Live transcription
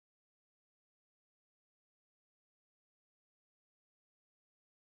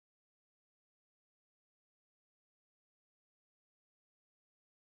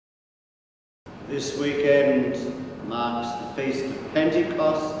This weekend marks the Feast of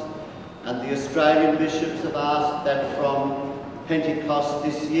Pentecost, and the Australian bishops have asked that from Pentecost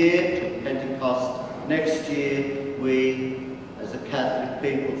this year to Pentecost next year, we, as a Catholic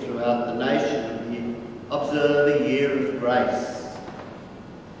people throughout the nation, observe a year of grace.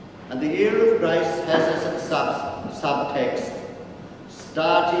 And the year of grace has as its subtext,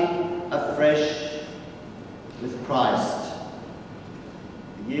 starting afresh with Christ.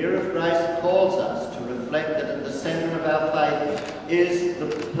 The year of grace calls us to reflect that at the centre of our faith is the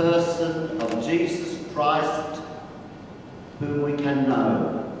person of Jesus Christ, whom we can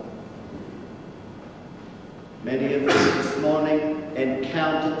know. Many of us this morning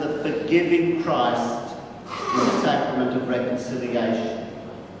encountered the forgiving Christ in the sacrament of reconciliation.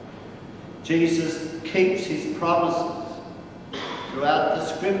 Jesus keeps his promises. Throughout the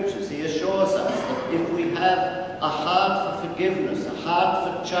scriptures, he assures us that if we have a heart for forgiveness, a heart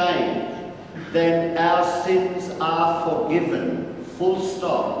for change, then our sins are forgiven. Full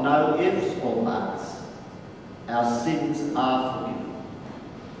stop, no ifs or buts. Our sins are forgiven.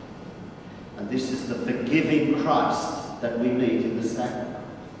 And this is the forgiving Christ that we meet in the sacrament.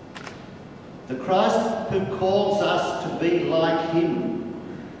 The Christ who calls us to be like him.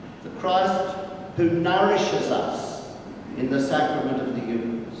 The Christ who nourishes us in the sacrament of the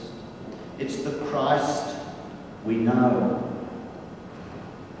Eucharist. It's the Christ we know.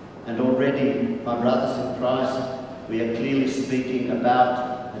 And already, my brothers in Christ, we are clearly speaking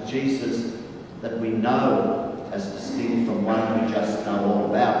about a Jesus that we know as distinct from one we just know all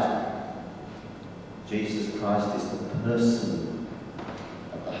about. Jesus Christ is the person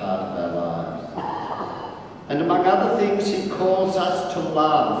at the heart of our lives. And among other things, he calls us to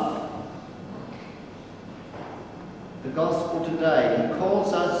love. The gospel today, he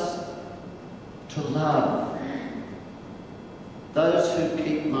calls us to love. Those who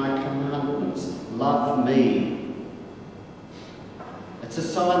keep my commandments love me. It's a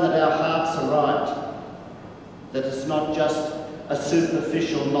sign that our hearts are right, that it's not just a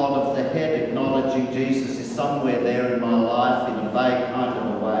superficial nod of the head acknowledging Jesus is somewhere there in my life in a vague kind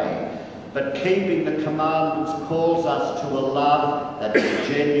of a way, but keeping the commandments calls us to a love that is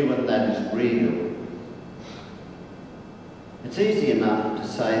genuine, that is real. It's easy enough to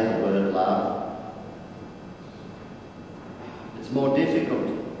say the word love. It's more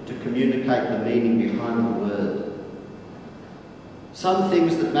difficult to communicate the meaning behind the word. Some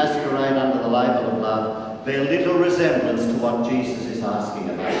things that masquerade under the label of love bear little resemblance to what Jesus is asking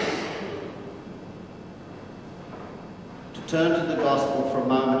of us. To turn to the gospel for a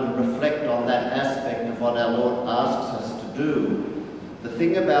moment and reflect on that aspect of what our Lord asks us to do, the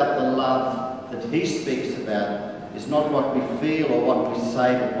thing about the love that he speaks about is not what we feel or what we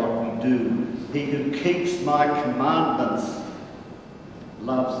say, but what we do. He who keeps my commandments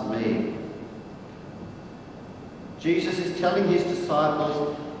loves me. Jesus is telling his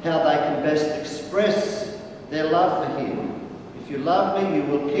disciples how they can best express their love for him. If you love me, you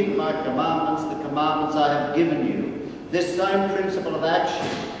will keep my commandments, the commandments I have given you. This same principle of action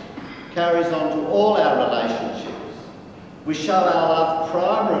carries on to all our relationships. We show our love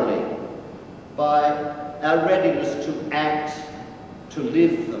primarily by our readiness to act, to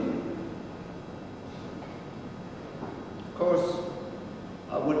live them. Of course,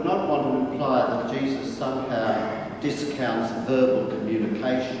 I would not want to imply that Jesus somehow discounts verbal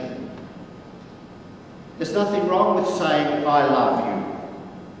communication. There's nothing wrong with saying, I love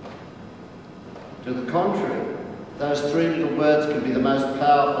you. To the contrary, those three little words can be the most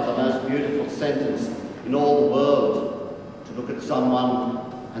powerful, the most beautiful sentence in all the world. To look at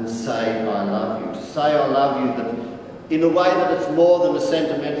someone and say, I love you. To say, I love you, that in a way that it's more than a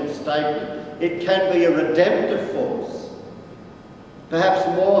sentimental statement. It can be a redemptive force. Perhaps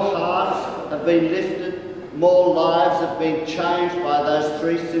more hearts have been lifted, more lives have been changed by those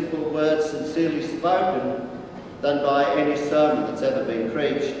three simple words sincerely spoken than by any sermon that's ever been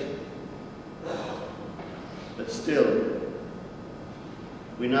preached. But still,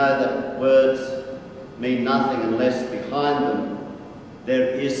 we know that words mean nothing unless behind them there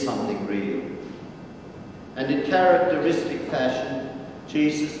is something real. And in characteristic fashion,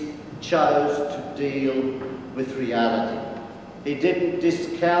 Jesus chose to deal with reality. He didn't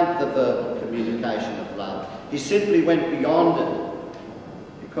discount the verbal communication of love. He simply went beyond it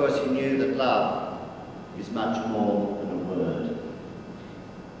because he knew that love is much more than a word.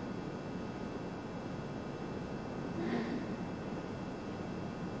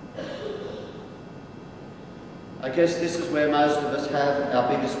 I guess this is where most of us have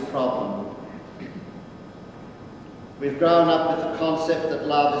our biggest problem. We've grown up with the concept that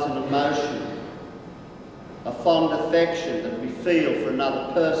love is an emotion, a fond affection that we feel for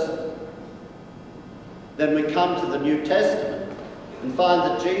another person. Then we come to the New Testament and find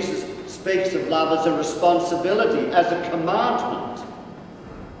that Jesus speaks of love as a responsibility, as a commandment.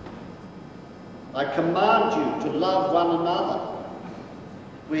 I command you to love one another.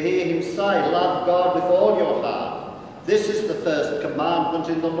 We hear him say, love God with all your heart. This is the first commandment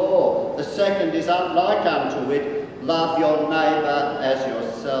in the law. The second is like unto it, love your neighbour as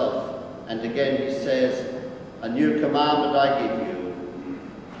yourself. And again he says, a new commandment I give you,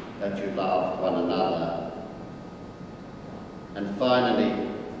 that you love one another. And finally,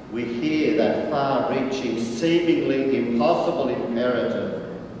 we hear that far-reaching, seemingly impossible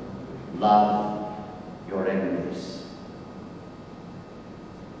imperative, love your enemies.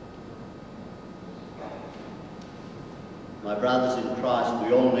 My brothers in Christ,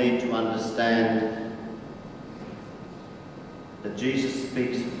 we all need to understand that Jesus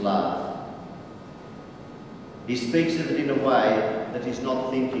speaks of love. He speaks of it in a way that he's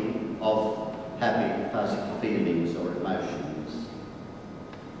not thinking of happy, fuzzy feelings or emotions.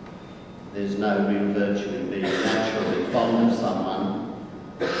 There's no real virtue in being naturally fond of someone.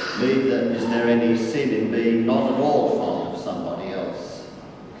 Neither is there any sin in being not at all fond of somebody else.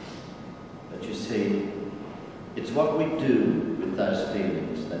 But you see, it's what we do with those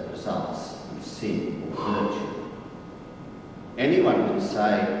feelings that results in sin or virtue. Anyone can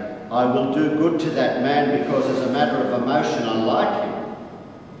say, I will do good to that man because as a matter of emotion I like him.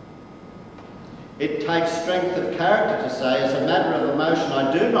 It takes strength of character to say, as a matter of emotion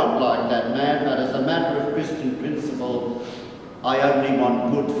I do not like that man, but as a matter of Christian principle I only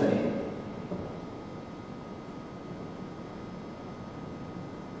want good for him.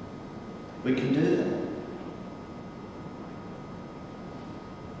 We can do that.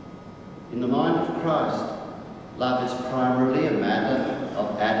 In the mind of Christ, love is primarily a matter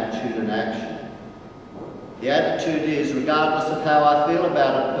of attitude and action. The attitude is, regardless of how I feel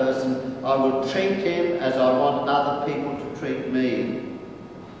about a person, I will treat him as I want other people to treat me.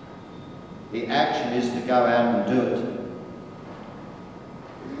 The action is to go out and do it.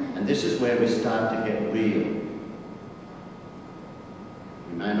 And this is where we start to get real.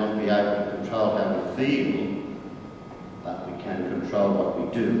 We may not be able to control how we feel, but we can control what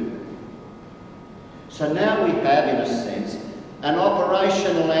we do. So now we have, in a sense, an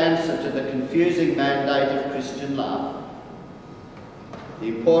operational answer to the confusing mandate of Christian love. The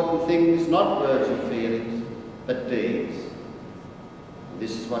important thing is not words or feelings, but deeds. And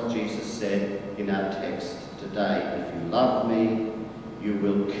this is what Jesus said in our text today. If you love me, you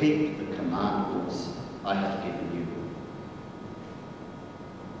will keep the commandments I have given you.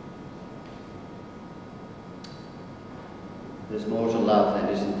 There's more to love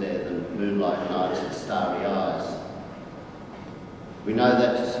then, isn't there, than moonlight nights and starry eyes. We know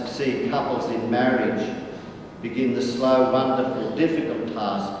that to succeed, couples in marriage begin the slow, wonderful, difficult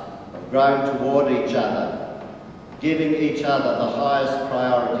task of growing toward each other, giving each other the highest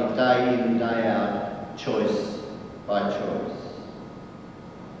priority day in, day out, choice by choice.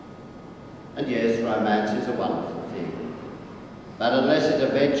 And yes, romance is a wonderful thing, but unless it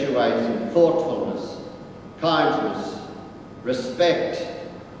eventuates in thoughtfulness, kindness, respect,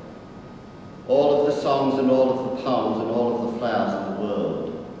 all of the songs and all of the poems and all of the flowers in the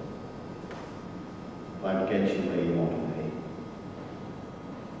world won't get you where you want to be.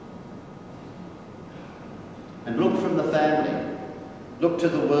 And look from the family, look to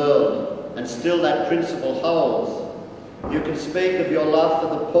the world, and still that principle holds. You can speak of your love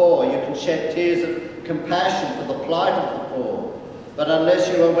for the poor, you can shed tears of compassion for the plight of the poor, but unless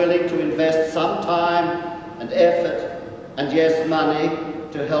you are willing to invest some time and effort and yes, money,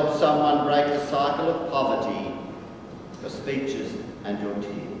 to help someone break the cycle of poverty, your speeches and your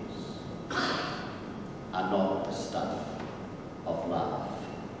tears are not the stuff of love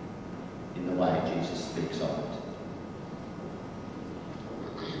in the way Jesus speaks of it.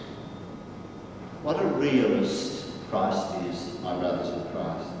 What a realist Christ is, my brothers in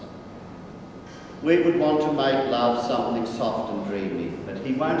Christ. We would want to make love something soft and dreamy, but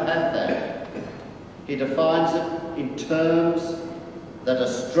he won't have that. He defines it in terms that are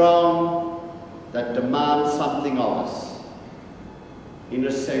strong, that demand something of us. In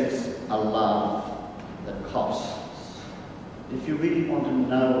a sense, a love that costs. If you really want to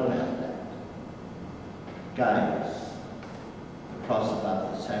know about that, gaze across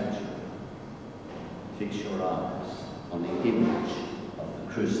above the sanctuary. Fix your eyes on the image of the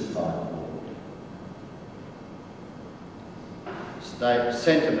crucified Lord.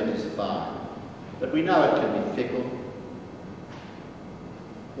 Sentiment is fine, but we know it can be fickle.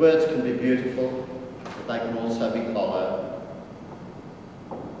 Words can be beautiful, but they can also be hollow.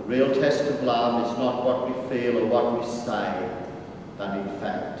 The real test of love is not what we feel or what we say, but in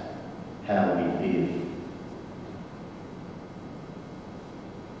fact, how we live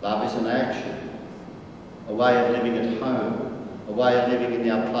Love is an action, a way of living at home, a way of living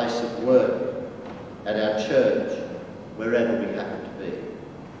in our place of work, at our church, wherever we happen to be.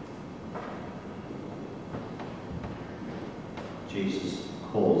 Jesus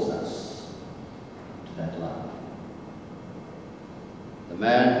calls us to that love. The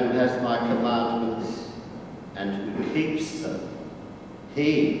man who has my commandments and who keeps them,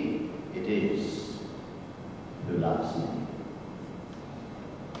 he it is who loves me.